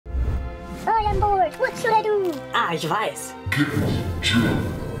What should I do? Ah, ich weiß.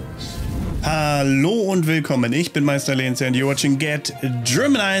 Hallo und willkommen, ich bin Meister Lenz and you're watching Get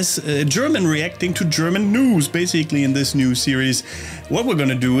Germanized, German reacting to German news. Basically in this new series, what we're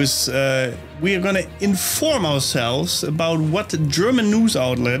gonna do is we are gonna inform ourselves about what German news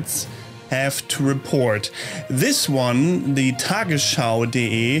outlets have to report. This one, the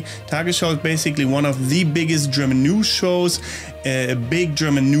Tagesschau.de. Tagesschau is basically one of the biggest German news shows, a big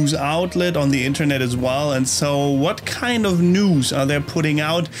German news outlet on the internet as well. And so what kind of news are they putting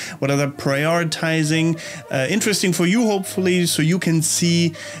out? What are they prioritizing? Interesting for you, hopefully, so you can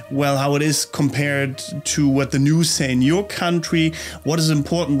see, well, how it is compared to what the news say in your country. What is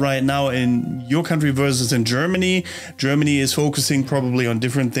important right now in your country versus in Germany. Germany is focusing probably on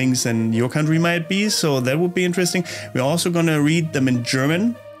different things than your country might be, so that would be interesting. We're also going to read them in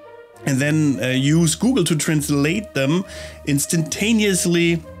German and then use Google to translate them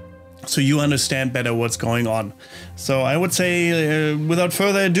instantaneously so you understand better what's going on. So I would say, without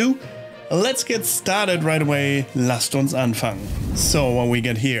further ado, let's get started right away. Lasst uns anfangen. So what we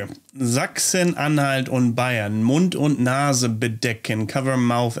get here. Sachsen, Anhalt und Bayern. Mund und Nase bedecken. Cover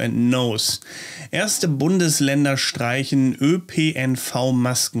mouth and nose. Erste Bundesländer streichen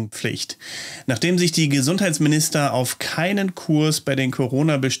ÖPNV-Maskenpflicht. Nachdem sich die Gesundheitsminister auf keinen Kurs bei den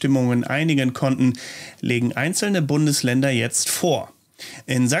Corona-Bestimmungen einigen konnten, legen einzelne Bundesländer jetzt vor.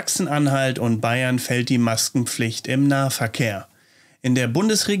 In Sachsen-Anhalt und Bayern fällt die Maskenpflicht im Nahverkehr. In der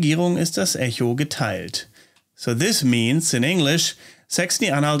Bundesregierung ist das Echo geteilt. So this means, in English,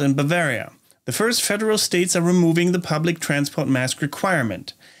 Saxony-Anhalt and Bavaria. The first federal states are removing the public transport mask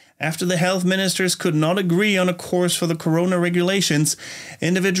requirement. After the health ministers could not agree on a course for the corona regulations,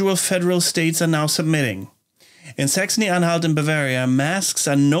 individual federal states are now submitting. In Saxony-Anhalt and Bavaria, masks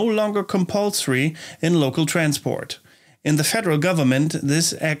are no longer compulsory in local transport. In the federal government,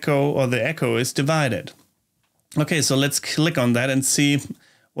 the echo is divided. Okay, so let's click on that and see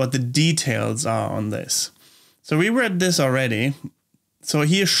what the details are on this. So we read this already. So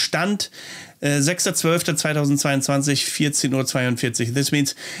hier stand 6.12.2022, 14:42 Uhr. This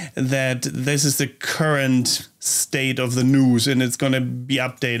means that this is the current state of the news and it's going to be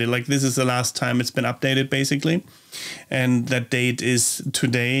updated. Like this is the last time it's been updated basically. And that date is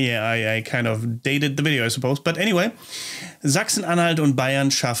today. Yeah, I kind of dated the video, I suppose. But anyway, Sachsen-Anhalt und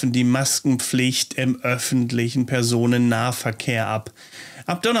Bayern schaffen die Maskenpflicht im öffentlichen Personennahverkehr ab.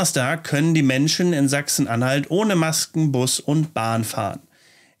 Ab Donnerstag können die Menschen in Sachsen-Anhalt ohne Masken Bus und Bahn fahren.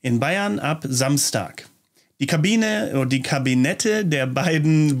 In Bayern ab Samstag. Die Kabinette der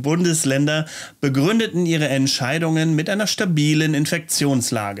beiden Bundesländer begründeten ihre Entscheidungen mit einer stabilen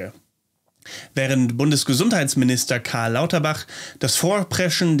Infektionslage. Während Bundesgesundheitsminister Karl Lauterbach das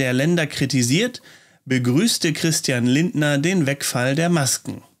Vorpreschen der Länder kritisiert, begrüßte Christian Lindner den Wegfall der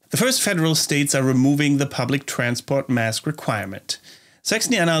Masken. The first federal states are removing the public transport mask requirement.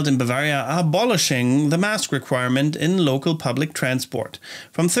 Saxony-Anhalt and Bavaria are abolishing the mask requirement in local public transport.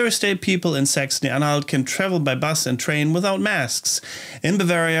 From Thursday, people in Saxony-Anhalt can travel by bus and train without masks. In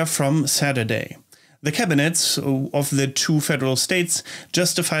Bavaria from Saturday. The cabinets of the two federal states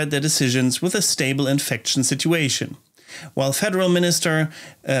justified their decisions with a stable infection situation. While Federal Minister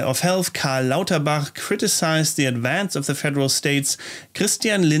of Health Karl Lauterbach criticized the advance of the federal states,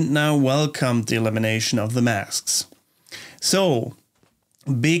 Christian Lindner welcomed the elimination of the masks. So,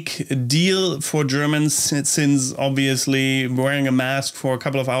 big deal for Germans since obviously wearing a mask for a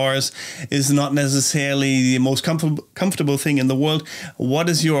couple of hours is not necessarily the most comfortable thing in the world. What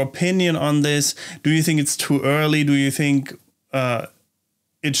is your opinion on this? Do you think it's too early? Do you think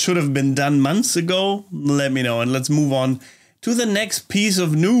it should have been done months ago? Let me know and let's move on to the next piece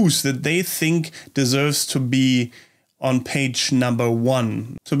of news that they think deserves to be on page number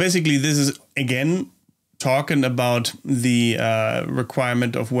 1. So basically this is again talking about the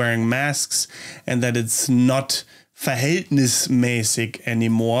requirement of wearing masks and that it's not verhältnismäßig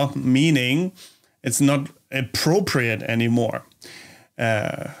anymore, meaning it's not appropriate anymore.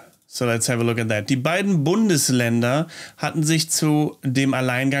 So let's have a look at that. Die beiden Bundesländer hatten sich zu dem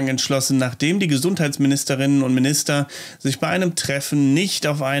Alleingang entschlossen, nachdem die Gesundheitsministerinnen und Minister sich bei einem Treffen nicht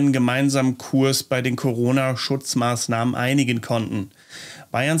auf einen gemeinsamen Kurs bei den Corona-Schutzmaßnahmen einigen konnten.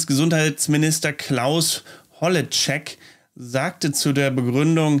 Bayerns Gesundheitsminister Klaus Holleczek sagte zu der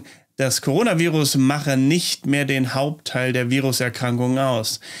Begründung, das Coronavirus mache nicht mehr den Hauptteil der Viruserkrankungen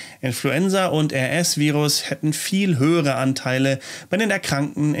aus. Influenza und RS-Virus hätten viel höhere Anteile bei den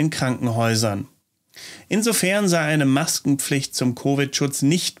Erkrankten in Krankenhäusern. Insofern sei eine Maskenpflicht zum Covid-Schutz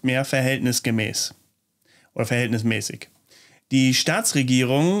nicht mehr verhältnismäßig. Die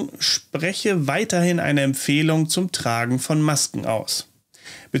Staatsregierung spreche weiterhin eine Empfehlung zum Tragen von Masken aus.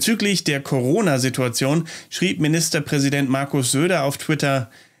 Bezüglich der Corona-Situation schrieb Ministerpräsident Markus Söder auf Twitter: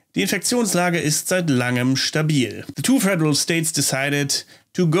 Die Infektionslage ist seit langem stabil. The two federal states decided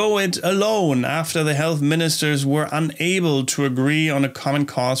to go it alone after the health ministers were unable to agree on a common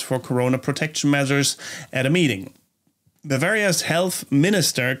cause for corona protection measures at a meeting. Bavaria's health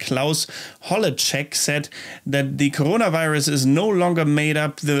minister Klaus Holleczek said that the coronavirus is no longer made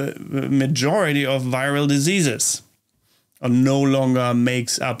up the majority of viral diseases. Or no longer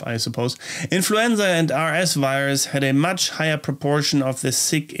makes up, I suppose. Influenza and RS virus had a much higher proportion of the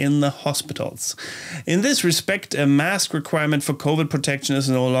sick in the hospitals. In this respect, a mask requirement for COVID protection is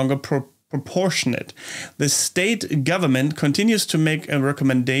no longer proportionate. The state government continues to make a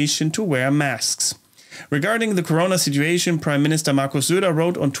recommendation to wear masks. Regarding the corona situation, Prime Minister Markus Söder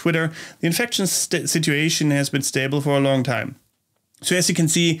wrote on Twitter, the infection situation has been stable for a long time. So as you can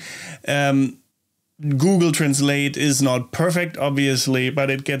see, Google Translate is not perfect, obviously,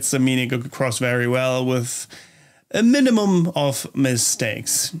 but it gets the meaning across very well with a minimum of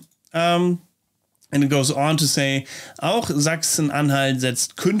mistakes. And it goes on to say, auch Sachsen-Anhalt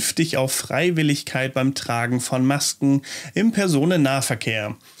setzt künftig auf Freiwilligkeit beim Tragen von Masken im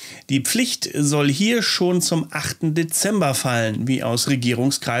Personennahverkehr. Die Pflicht soll hier schon zum 8. Dezember fallen, wie aus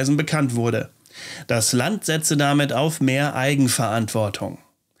Regierungskreisen bekannt wurde. Das Land setze damit auf mehr Eigenverantwortung.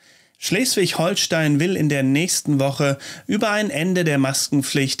 Schleswig-Holstein will in der nächsten Woche über ein Ende der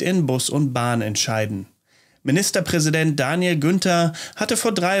Maskenpflicht in Bus und Bahn entscheiden. Ministerpräsident Daniel Günther hatte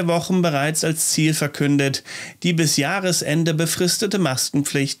vor 3 Wochen bereits als Ziel verkündet, die bis Jahresende befristete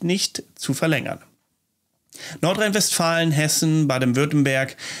Maskenpflicht nicht zu verlängern. Nordrhein-Westfalen, Hessen,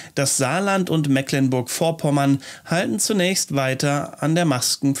 Baden-Württemberg, das Saarland und Mecklenburg-Vorpommern halten zunächst weiter an der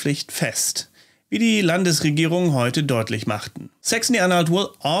Maskenpflicht fest, wie die Landesregierungen heute deutlich machten. Saxony-Anhalt will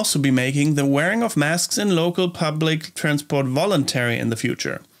also be making the wearing of masks in local public transport voluntary in the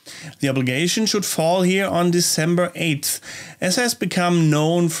future. The obligation should fall here on December 8th, as has become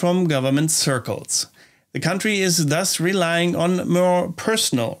known from government circles. The country is thus relying on more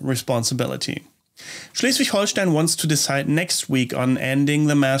personal responsibility. Schleswig-Holstein wants to decide next week on ending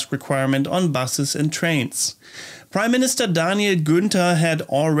the mask requirement on buses and trains. Prime Minister Daniel Günther had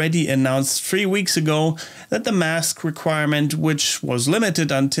already announced 3 weeks ago that the mask requirement, which was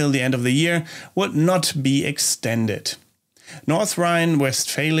limited until the end of the year, would not be extended. North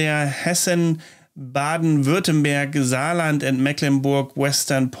Rhine-Westphalia, Hessen, Baden-Württemberg, Saarland and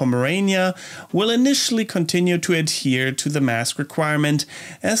Mecklenburg-Western Pomerania will initially continue to adhere to the mask requirement,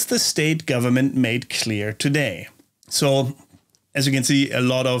 as the state government made clear today. So, as you can see, a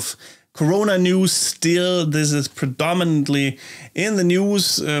lot of Corona news still. This is predominantly in the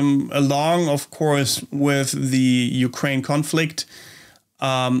news, along, of course, with the Ukraine conflict.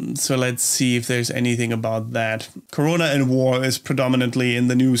 So let's see if there's anything about that. Corona and war is predominantly in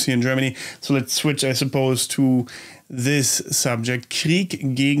the news here in Germany. So let's switch, I suppose, to this subject.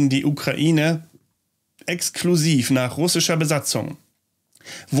 Krieg gegen die Ukraine, exklusiv nach russischer Besatzung.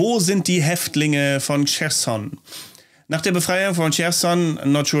 Wo sind die Häftlinge von Cherson? Nach der Befreiung von Cherson,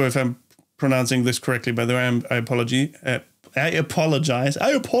 I'm not sure if I'm pronouncing this correctly, by the way, I apologize.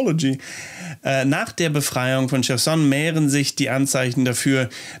 Nach der Befreiung von Cherson mehren sich die Anzeichen dafür,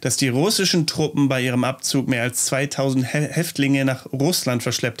 dass die russischen Truppen bei ihrem Abzug mehr als 2000 Häftlinge nach Russland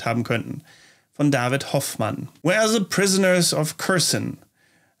verschleppt haben könnten. Von David Hoffmann. Where are the prisoners of Kherson?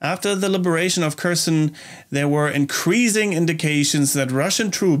 After the liberation of Kherson, there were increasing indications that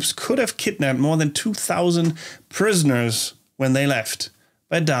Russian troops could have kidnapped more than 2000 prisoners when they left.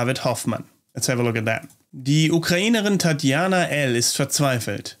 Bei David Hoffmann. Let's have a look at that. Die Ukrainerin Tatjana L. ist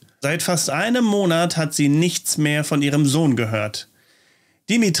verzweifelt. Seit fast einem Monat hat sie nichts mehr von ihrem Sohn gehört.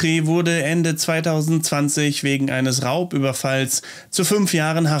 Dimitri wurde Ende 2020 wegen eines Raubüberfalls zu 5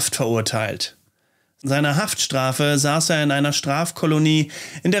 Jahren Haft verurteilt. Seine Haftstrafe saß er in einer Strafkolonie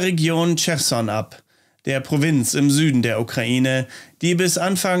in der Region Cherson ab, der Provinz im Süden der Ukraine, die bis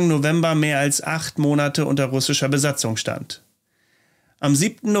Anfang November mehr als 8 Monate unter russischer Besatzung stand. Am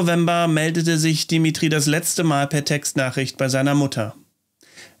 7. November meldete sich Dimitri das letzte Mal per Textnachricht bei seiner Mutter.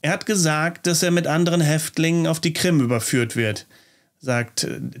 Er hat gesagt, dass er mit anderen Häftlingen auf die Krim überführt wird, sagt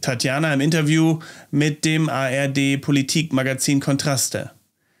Tatjana im Interview mit dem ARD-Politikmagazin Kontraste.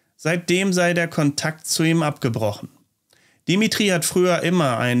 Seitdem sei der Kontakt zu ihm abgebrochen. Dimitri hat früher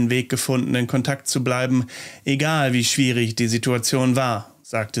immer einen Weg gefunden, in Kontakt zu bleiben, egal wie schwierig die Situation war,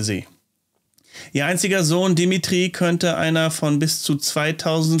 sagte sie. Ihr einziger Sohn Dimitri könnte einer von bis zu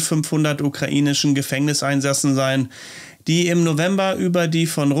 2500 ukrainischen Gefängniseinsassen sein, die im November über die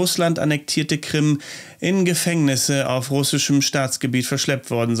von Russland annektierte Krim in Gefängnisse auf russischem Staatsgebiet verschleppt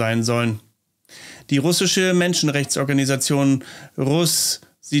worden sein sollen. Die russische Menschenrechtsorganisation Russland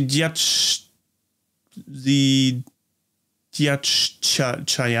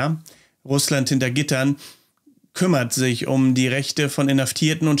hinter Gittern, kümmert sich um die Rechte von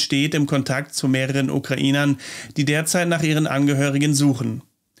Inhaftierten und steht im Kontakt zu mehreren Ukrainern, die derzeit nach ihren Angehörigen suchen.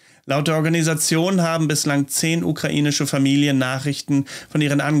 Laut der Organisation haben bislang 10 ukrainische Familien Nachrichten von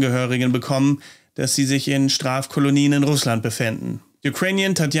ihren Angehörigen bekommen, dass sie sich in Strafkolonien in Russland befinden.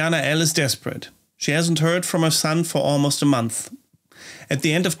 Ukrainian Tatiana L. is desperate. She hasn't heard from her son for almost a month. At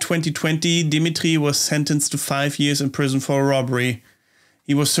the end of 2020, Dmitry was sentenced to 5 years in prison for a robbery.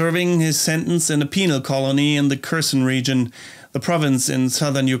 He was serving his sentence in a penal colony in the Kherson region, the province in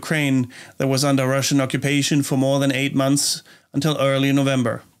southern Ukraine that was under Russian occupation for more than 8 months until early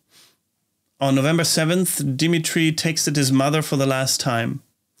November. On November 7th, Dmitry texted his mother for the last time.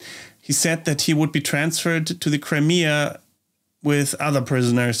 He said that he would be transferred to the Crimea with other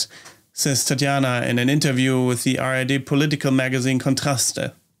prisoners, says Tatiana in an interview with the ARD political magazine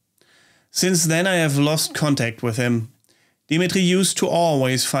Kontraste. Since then I have lost contact with him. Dmitry used to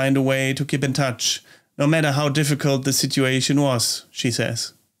always find a way to keep in touch, no matter how difficult the situation was, she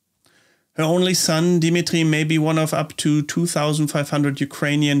says. Her only son, Dmitry, may be one of up to 2,500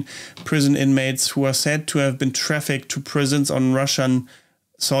 Ukrainian prison inmates who are said to have been trafficked to prisons on Russian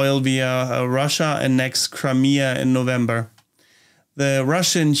soil via Russia annexed Crimea in November. The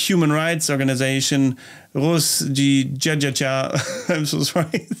Russian human rights organization Rosdyjaja, I'm so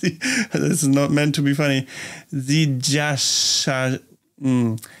sorry, this is not meant to be funny,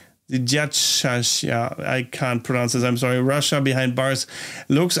 I can't pronounce this, I'm sorry, Russia Behind Bars,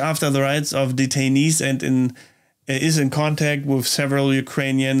 looks after the rights of detainees and is in contact with several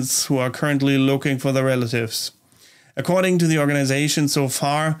Ukrainians who are currently looking for their relatives. According to the organization, so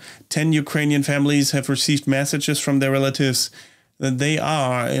far, 10 Ukrainian families have received messages from their relatives that they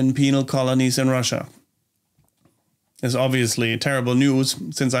are in penal colonies in Russia. It's obviously terrible news,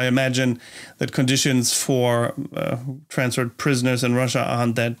 since I imagine that conditions for transferred prisoners in Russia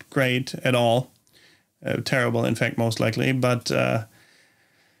aren't that great at all. Terrible, in fact, most likely. But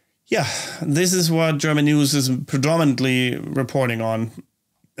yeah, this is what German news is predominantly reporting on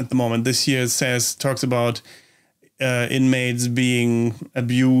at the moment. This year talks about inmates being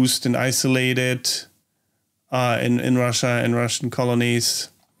abused and isolated in Russia, in Russian colonies,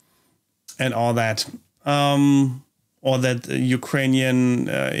 and all that. Or that Ukrainian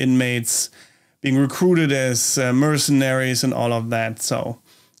inmates being recruited as mercenaries and all of that. So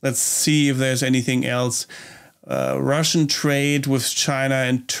let's see if there's anything else. Russian trade with China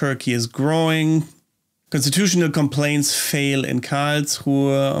and Turkey is growing. Constitutional complaints fail in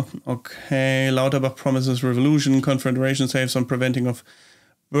Karlsruhe. Okay, Lauterbach promises revolution. Confederation saves on preventing of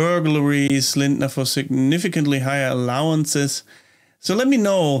burglaries. Lindner for significantly higher allowances. So let me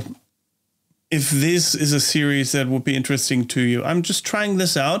know if this is a series that would be interesting to you. I'm just trying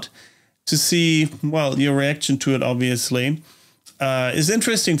this out to see, well, your reaction to it, obviously. Is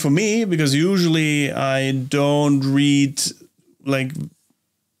interesting for me because usually I don't read like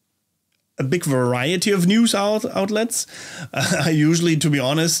a big variety of news outlets. I usually, to be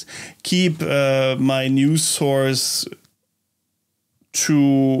honest, keep my news source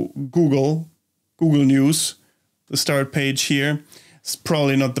to Google News, the start page here. It's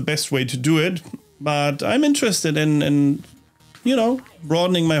probably not the best way to do it, but I'm interested in you know,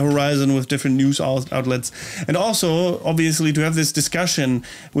 broadening my horizon with different news outlets. And also, obviously, to have this discussion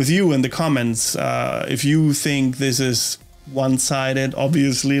with you in the comments. If you think this is one-sided,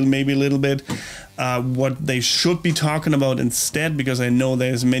 obviously, maybe a little bit, what they should be talking about instead, because I know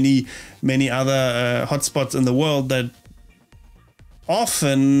there's many other hotspots in the world that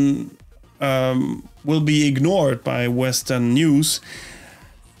often will be ignored by Western news.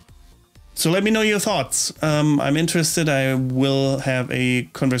 So let me know your thoughts. I'm interested. I will have a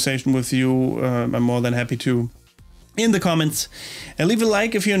conversation with you. I'm more than happy to in the comments. And leave a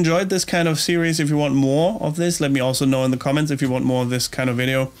like if you enjoyed this kind of series. If you want more of this, let me also know in the comments if you want more of this kind of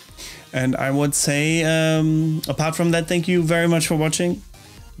video. And I would say, apart from that, thank you very much for watching.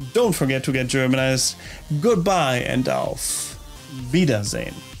 Don't forget to get Germanized. Goodbye and auf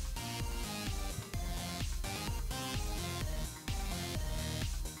Wiedersehen.